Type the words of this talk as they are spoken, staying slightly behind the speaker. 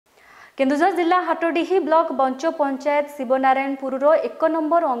केन्दुझर जिला हाटडीही block bunch panchayat Shivnarayanpur 1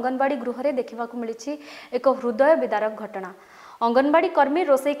 number anganwadi गृह में देखा मिली एक हृदय विदारक घटना। अंगनवाड़ी कर्मी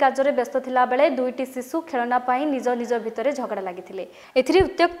रोसई कार्य व्यस्त थिला बेले दुईटी शिशु खेलना पाई निज निज भितर झगड़ा लगी। एथिरे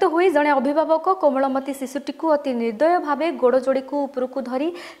उत्त्यक्त हुई जड़े अभिभावक कोमलमती शिशुटी को अति निर्दय भाव गोड़ जोड़ी को उपरकू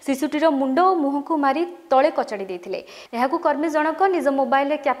धरी शिशुटीर मुंड और मुह को मारी तले कचाड़ी देथिले। एहाकू कर्मी जनक निज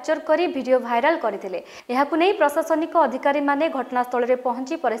मोबाइल कैप्चर करी वीडियो भाइराल करथिले। एहाकू नै प्रशासनिक अधिकारी माने घटनास्थल रे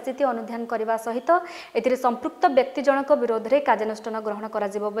पहुंची परिस्थिति अनुध्यान करने सहित एथिरे संपृक्त व्यक्ति जनक विरोध में कार्यानुष्ठान ग्रहण करा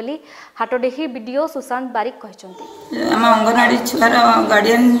बोली हाटडीही बीडीओ सुशांत बारिक कहते। छुआर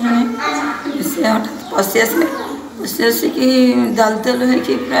गार्डियन जने से हठात पशि आसिकी दल दल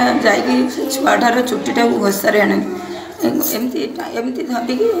होगी पूरा जा छुआटार चुटीटा घोषारे आने एमती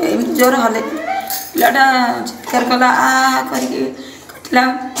धरिकी एमती जोर हल पिलाटा चित्कार कला आ करके कटला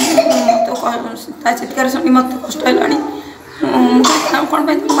तो चित्कार शुणी मत कष्ट है कौन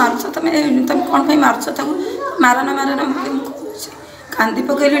मारुच तुम कौन मारुच मारना मारना कांदी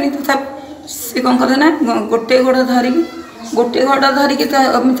पकईले तथा सी कौन कले ना गोटे गोड़ धरिकी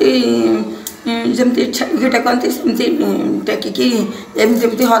एमती जमी छेकी टेकती सेमती टेकिकी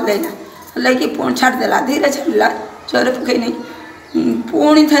एमती हल्ला पुणी छाड़देला धीरे छाड़ा जोर पकई नहीं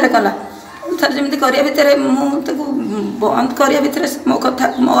पुणी थे कला थर जमी करिया भितर मुझे बंद करिया भितर मो कथा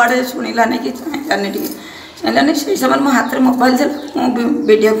मो आड़े शुणिला नहीं कि चाहलानी टे चाहलानी से समय मो हाथ में मोबाइल था मुझे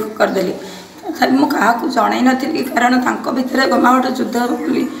वीडियो करदेली तथापि मुझे क्या जन नी कारण भितर गमागट युद्ध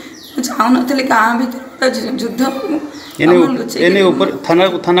बोली चाहून गाँ भर युद्ध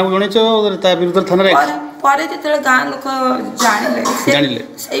थाना जो गाँ लोक जानिले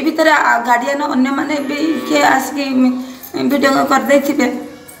से भितर गार्डियन अन्य माने भी किए आसिक वीडियो करदे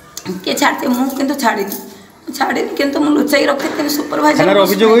किए छाड़ते मुझे छाड़ी किंतु मुझे लुचाई रखी सुपरभाइजर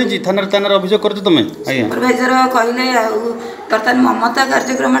सुपरभाइजर कहले बर्तमान ममता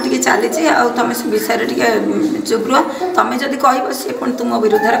कार्यक्रम टी चली तुम विषय टे चुप रुह तुम जदि कह सी पुणी तुम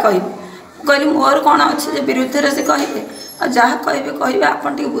विरुद्ध कह कहली मोर कौन अच्छे विरुद्ध से कहे जहाँ कहे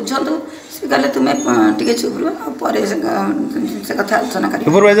आपड़ बुझु सी कहले तुम्हें टे चुप रुह से कथा आलोचना कर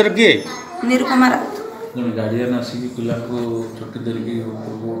निरुपमा राउत गार्डियन आसिक पिला को छुट्टी धरिकी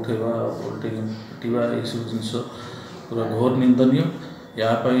उठेवा उठेवा सब जिनस पूरा घोर निंदनीय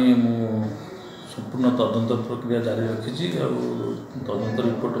यापाई मु संपूर्ण तदंत प्रक्रिया जारी रखी तदंत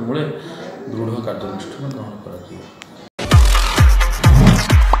रिपोर्ट मूले दृढ़ कार्यानुष्ठान ग्रहण कर।